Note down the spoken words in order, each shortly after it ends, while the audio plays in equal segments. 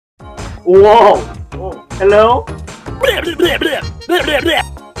Wow. Oh, hello.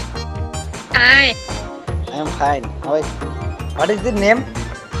 Hi. I am fine. What is the name?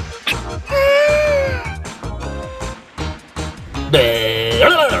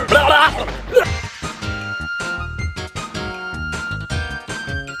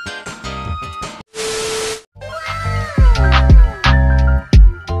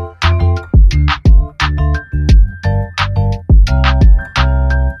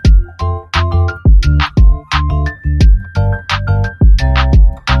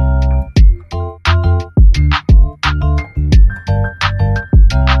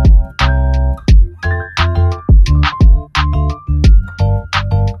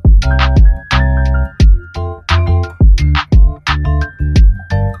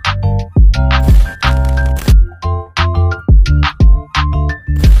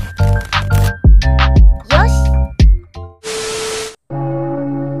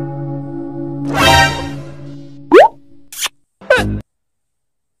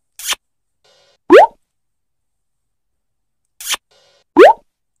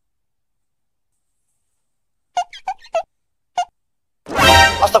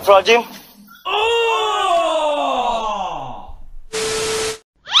 Astagfirullahaladzim.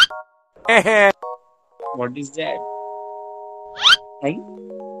 What is that? Hey?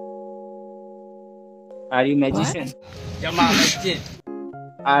 Are you magician?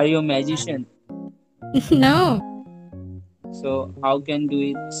 Are you a magician? No. So how can do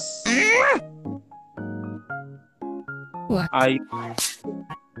it? What?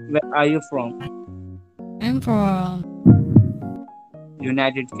 Where are you from? I'm from.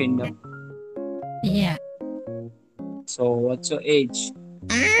 United Kingdom. Yeah. So what's your age?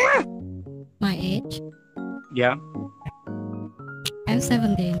 My age? Yeah. I'm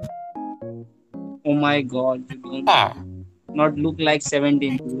 17. Oh my God, you don't not look like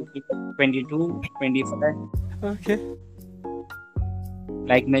 17. You look like 22, 25. Okay.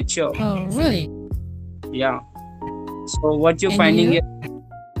 Like mature. Oh, really? Yeah. So what you And finding you? here?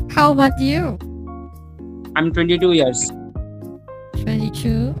 How about you? I'm 22 years.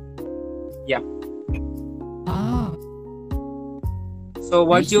 22? Yeah. Oh, So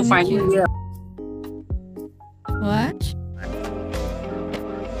what Nice you to meet finding you. here? what?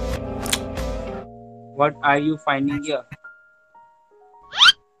 What are you finding here?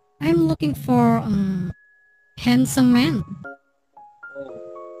 I'm looking for handsome man. Oh,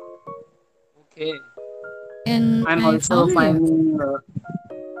 okay. And I'm I also found you. finding a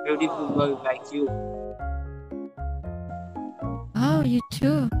beautiful girl like you. Oh, you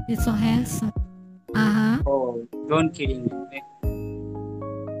too. You're so handsome. Uh-huh. Oh, don't kidding me. Okay?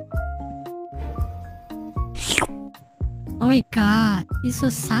 Oh my God. You're so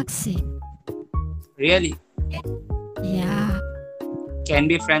sexy. Really? Yeah. Can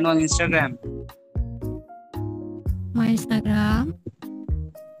be friend on Instagram. My Instagram?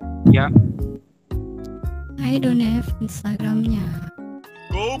 Yeah. I don't have Instagramnya.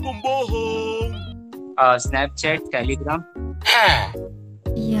 Snapchat, Telegram.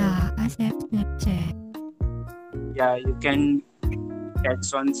 Yeah, I have Snapchat. Yeah, you can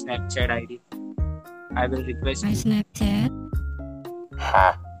text on Snapchat ID. I will request My you. Snapchat?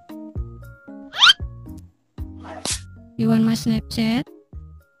 You want my Snapchat?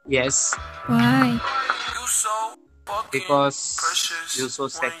 Yes, Why? because you're so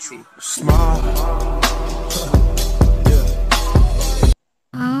sexy.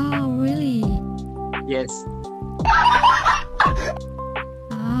 Oh, really? Yes.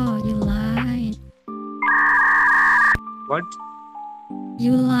 Oh, you lied. What?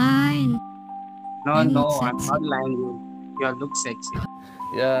 You lied. No, I'm no, not I'm sexy. not lying you. You look sexy.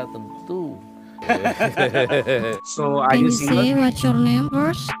 Ya tentu. So, are Can you you say single? what's your name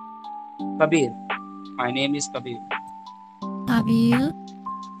first? Kabir. My name is Kabir. Abil?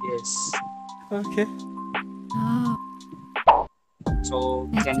 Yes. Okay. Oh, So,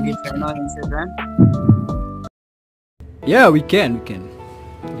 nice to can we meet friend you. on Instagram? Yeah, we can.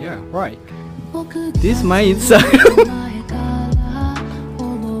 Yeah, right. This is my Instagram.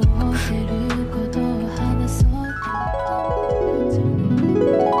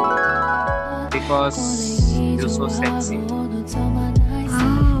 Because you're so sexy.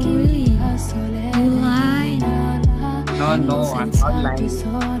 Oh, really? You lied. No, no, I'm not lying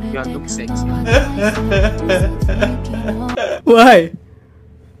you. You look sexy. Why?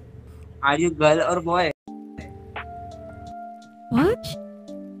 Are you girl or boy? What?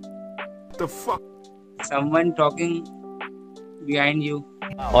 The fuck? Someone talking behind you.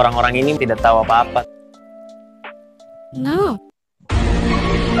 Orang-orang ini tidak tahu apa-apa. No.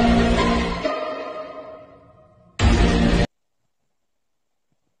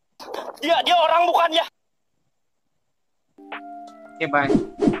 Dia orang bukannya. Okay, bye.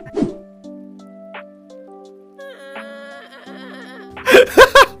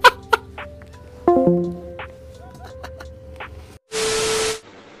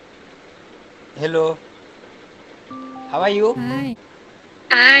 Hello. How are you? Hi.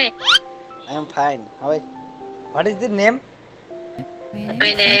 I am fine. How are you? What is the name? My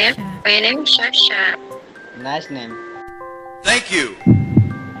name. My name is Sasha. Nice name. Thank you.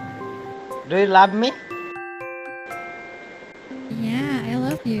 Do you love me? Yeah, I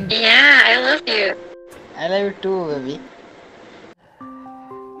love you. Yeah, I love you. I love you too, baby.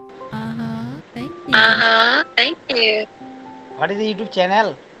 Thank you. Thank you. What is the YouTube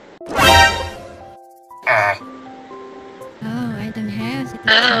channel? Oh, I don't have it.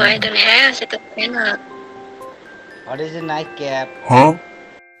 I don't have it channel. What is the nice cap?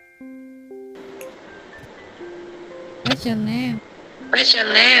 What's your name? What's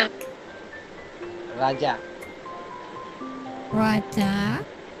your name? Raja. Raja.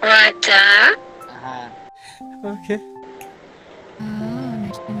 Raja. Okay. Oh,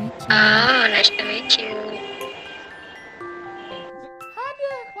 nice to meet you. Oh, nice to meet you.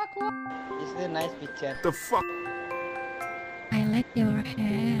 This is a nice picture. The fuck? I like your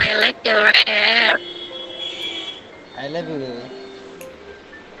hair. I like your hair. I love you, baby.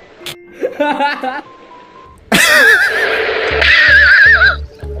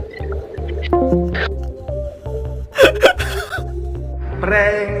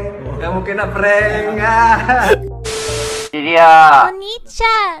 Prank, kamu kena prank. Dia.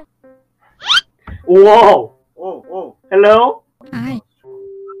 Onichan. Wow. Oh. Hello. Hi.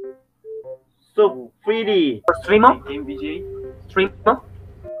 So pretty. Streamer? Streamer?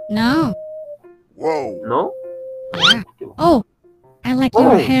 No. Whoa. No? Yeah. Oh, I like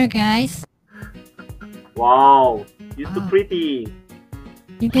your hair, guys. Wow. You're so Wow. pretty.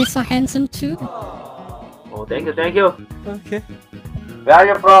 You guys so handsome too. Oh, thank you. Okay. Where are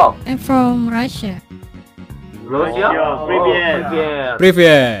you from? I'm from Russia. Russia? Привет.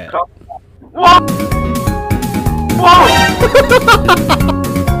 Привет. Wow.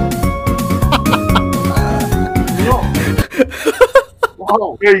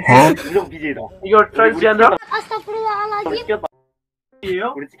 You're transgender? Astagfirullahaladzim.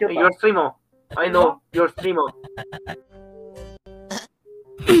 You're streamer. I know. You're streamer.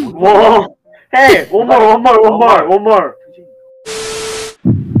 Whoa. Hey, one more.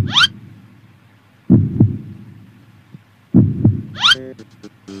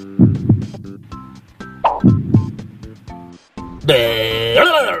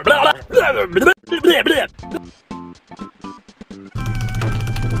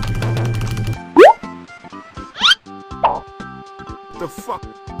 The fuck?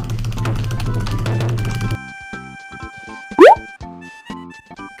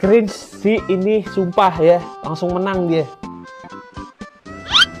 Cringe sih ini, sumpah ya, langsung menang dia.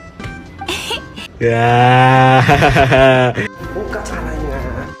 Ya. Buka caranya.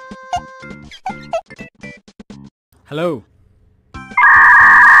 Hello.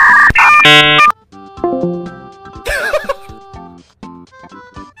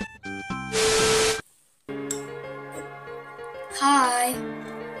 Hi.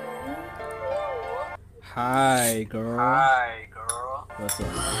 Hi, girl. What's up?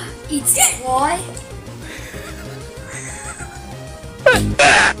 It's boy.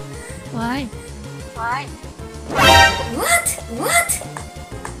 Why? What?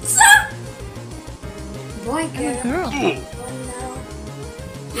 Stop. Boy, I'm a girl. girl. Oh no.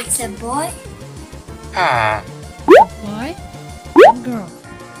 It's a boy. Boy? I'm a girl.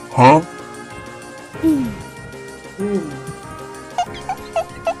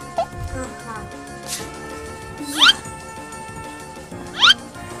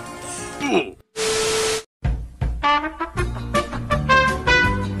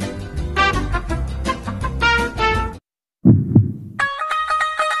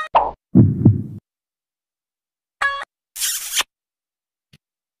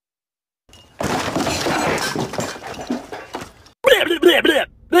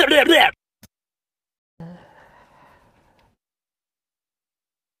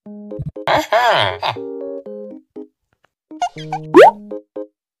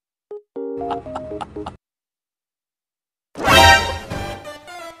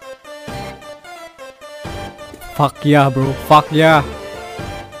 Fuck yeah, bro. Fuck yeah.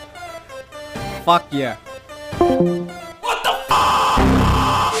 Fuck yeah.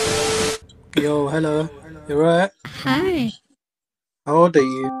 Yo, hello. You right? Hi. How old are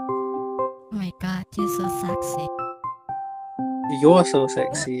you? Oh my god, you're so sexy. You're so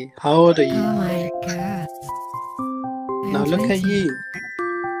sexy. How old are Oh you? my god. Now I'm look at 20. you.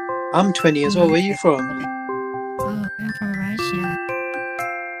 I'm 20 as well. Where are you from? Oh, I'm from Russia.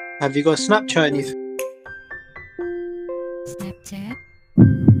 Have you got Snapchat? Anything? Snapchat?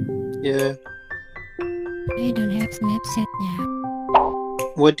 Yeah. I don't have Snapchat now.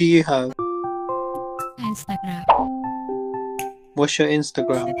 What do you have? Instagram. What's your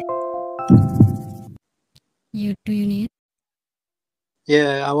Instagram? Do you need?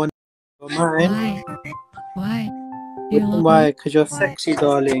 Yeah, I want mine. Why? Do you love Why? me? Because you're sexy,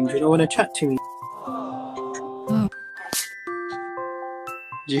 darling. You don't want to chat to me. Oh.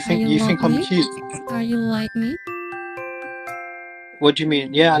 Do you think I'm cute? Are you like me? What do you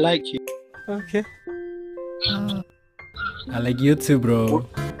mean? Yeah, I like you. Okay. Oh. I like you too, bro.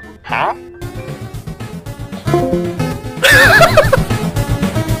 Huh?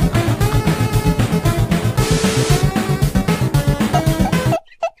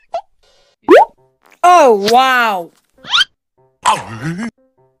 Oh, wow.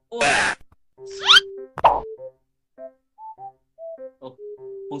 Oh,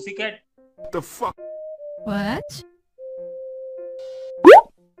 pussycat. The fuck? What?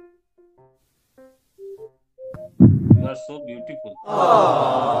 You are so beautiful.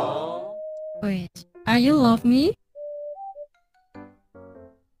 Wait, are you love me?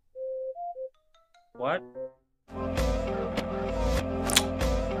 What?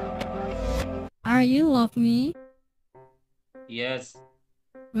 Are you love me? Yes,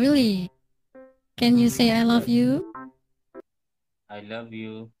 Really? Can you say I love you? I love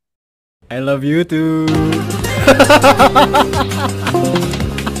you. I love you too.